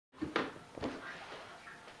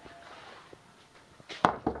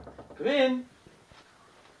Come in.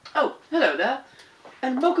 Oh, hello there,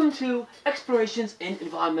 and welcome to Explorations in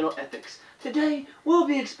Environmental Ethics. Today, we'll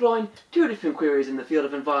be exploring two different queries in the field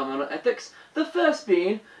of environmental ethics. The first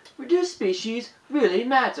being, do species really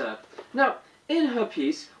matter? Now, in her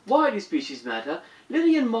piece, Why Do Species Matter?,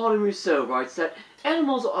 Lillian, Marlow, and Rousseau writes that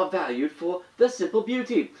animals are valued for their simple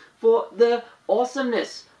beauty, for their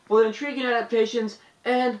awesomeness, for their intriguing adaptations,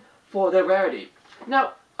 and for their rarity.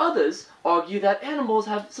 Now, others argue that animals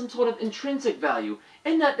have some sort of intrinsic value,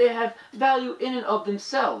 in that they have value in and of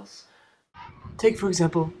themselves. Take, for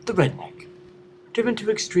example, the redneck. Driven to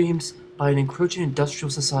extremes by an encroaching industrial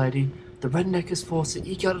society, the redneck is forced to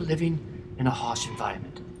eke out a living in a harsh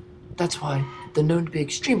environment. That's why they're known to be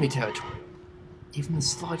extremely territorial. Even the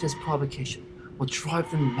slightest provocation will drive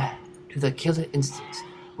them mad to their killer instincts,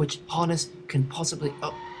 which harness can possibly...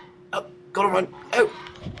 gotta run!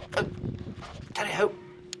 Daddy, help!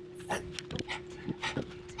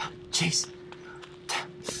 Jeez.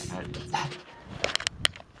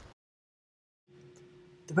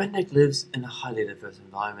 The redneck lives in a highly diverse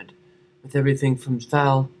environment, with everything from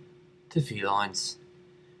fowl to felines.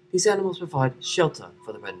 These animals provide shelter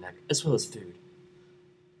for the redneck, as well as food.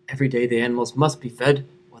 Every day the animals must be fed,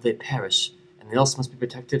 or they perish, and they also must be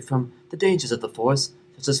protected from the dangers of the forest,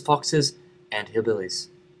 such as foxes and hillbillies.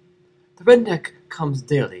 The redneck comes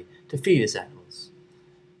daily to feed his animals.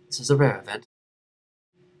 This is a rare event.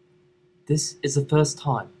 This is the first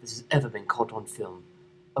time this has ever been caught on film.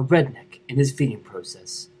 A redneck in his feeding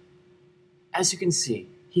process. As you can see,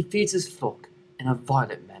 he feeds his flock in a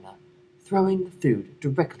violent manner, throwing the food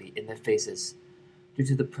directly in their faces. Due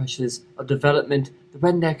to the pressures of development, the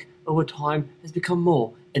redneck over time has become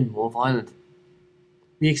more and more violent.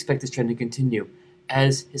 We expect this trend to continue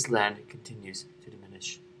as his land continues to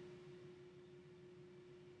diminish.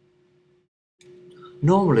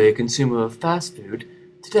 Normally a consumer of fast food,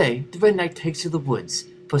 today the redneck takes to the woods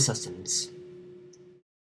for sustenance.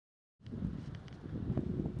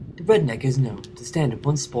 The redneck is known to stand in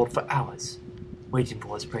one spot for hours, waiting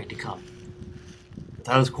for his prey to come.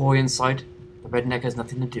 Without his quarry in sight, the redneck has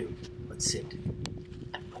nothing to do but sit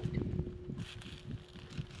and wait.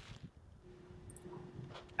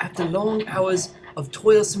 After long hours of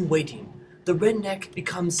toilsome waiting, the redneck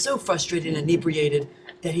becomes so frustrated and inebriated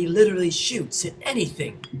that he literally shoots at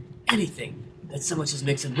anything that so much as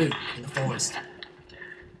makes a move in the forest.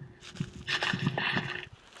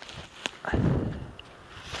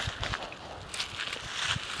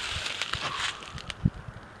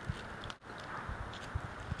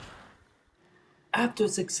 After a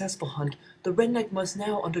successful hunt, the redneck must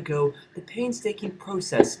now undergo the painstaking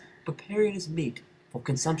process of preparing his meat for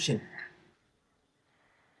consumption.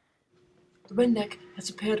 The redneck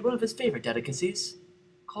has prepared one of his favorite delicacies,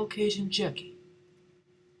 Caucasian jerky.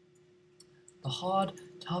 The hard,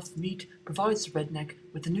 tough meat provides the redneck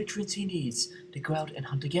with the nutrients he needs to go out and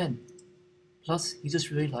hunt again. Plus, he just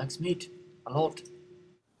really likes meat. A lot.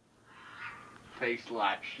 Tastes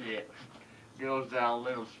like shit. Goes down a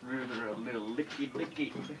little smoother, a little licky.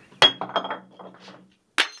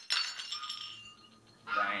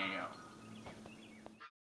 Damn.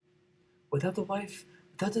 Without the wife,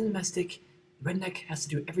 without the domestic, the redneck has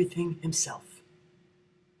to do everything himself.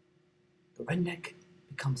 The redneck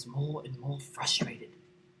becomes more and more frustrated.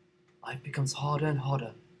 Life becomes harder and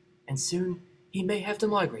harder, and soon he may have to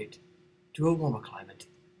migrate to a warmer climate.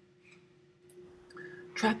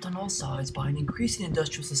 Trapped on all sides by an increasing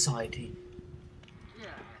industrial society,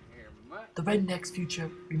 the redneck's future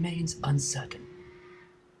remains uncertain.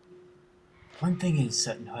 One thing is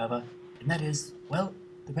certain, however, and that is, well,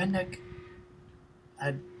 the redneck...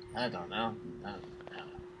 I don't know.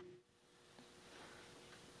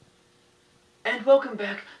 And welcome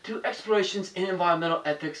back to Explorations in Environmental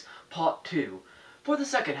Ethics Part 2. For the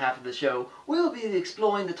second half of the show, we'll be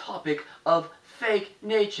exploring the topic of fake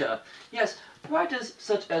nature. Yes, writers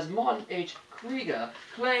such as Martin H. Krieger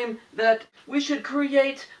claim that we should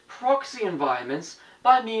create proxy environments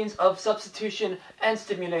by means of substitution and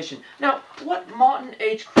stimulation. Now, what Martin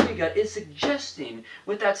H. Krieger is suggesting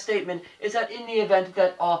with that statement is that in the event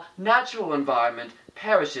that our natural environment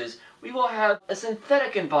perishes, we will have a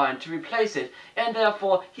synthetic environment to replace it, and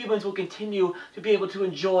therefore humans will continue to be able to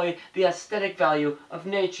enjoy the aesthetic value of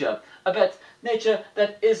nature. About nature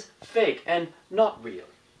that is fake and not real.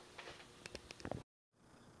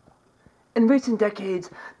 In recent decades,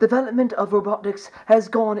 development of robotics has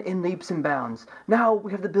gone in leaps and bounds. Now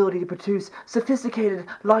we have the ability to produce sophisticated,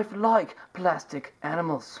 lifelike plastic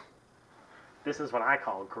animals. This is what I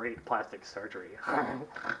call great plastic surgery.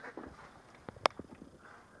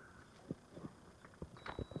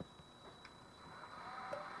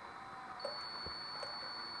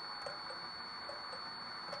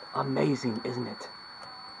 Amazing, isn't it?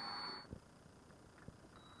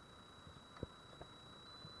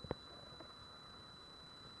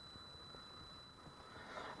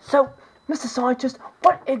 So, Mr. Scientist,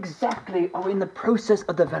 what exactly are we in the process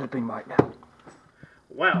of developing right now?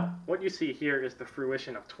 Well, what you see here is the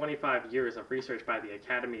fruition of 25 years of research by the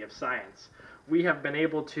Academy of Science. We have been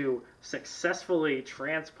able to successfully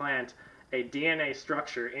transplant a DNA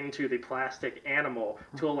structure into the plastic animal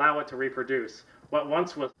to allow it to reproduce. What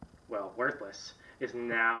once was, well, worthless, is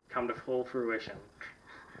now come to full fruition.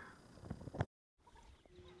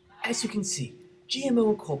 As you can see,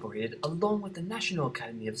 GMO Incorporated, along with the National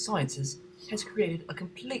Academy of Sciences, has created a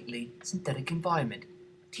completely synthetic environment,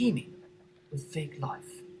 teeming with fake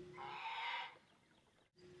life.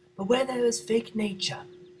 But where there is fake nature,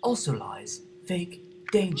 also lies fake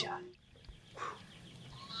danger.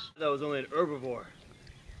 That was only an herbivore.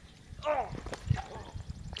 Oh!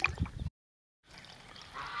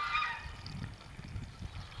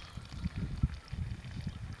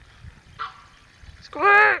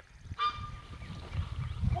 Squirt!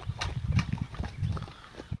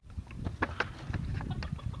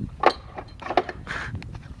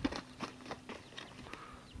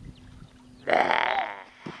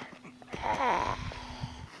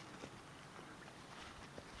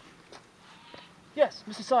 Yes,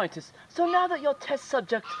 Mr. Scientist. So now that your test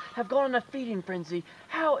subjects have gone on a feeding frenzy,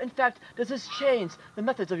 how, in fact, does this change the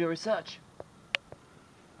methods of your research?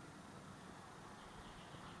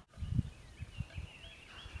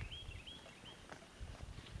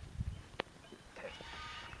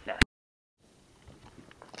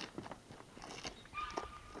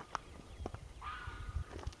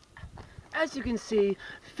 As you can see,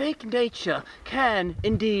 fake nature can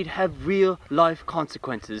indeed have real life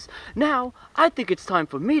consequences. Now, I think it's time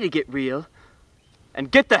for me to get real and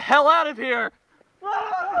get the hell out of here!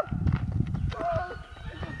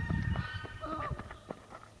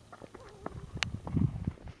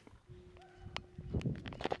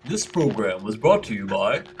 This program was brought to you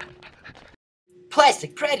by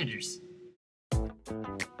Plastic predators!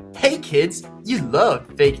 Hey kids, you love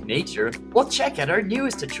fake nature? Well, check out our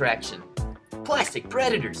newest attraction, Plastic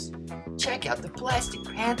Predators. Check out the plastic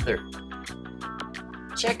panther.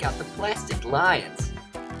 Check out the plastic lions.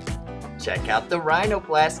 Check out the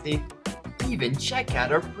rhinoplasty. Even check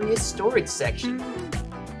out our prehistoric section.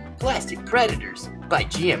 Plastic Predators by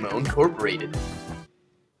GMO Incorporated.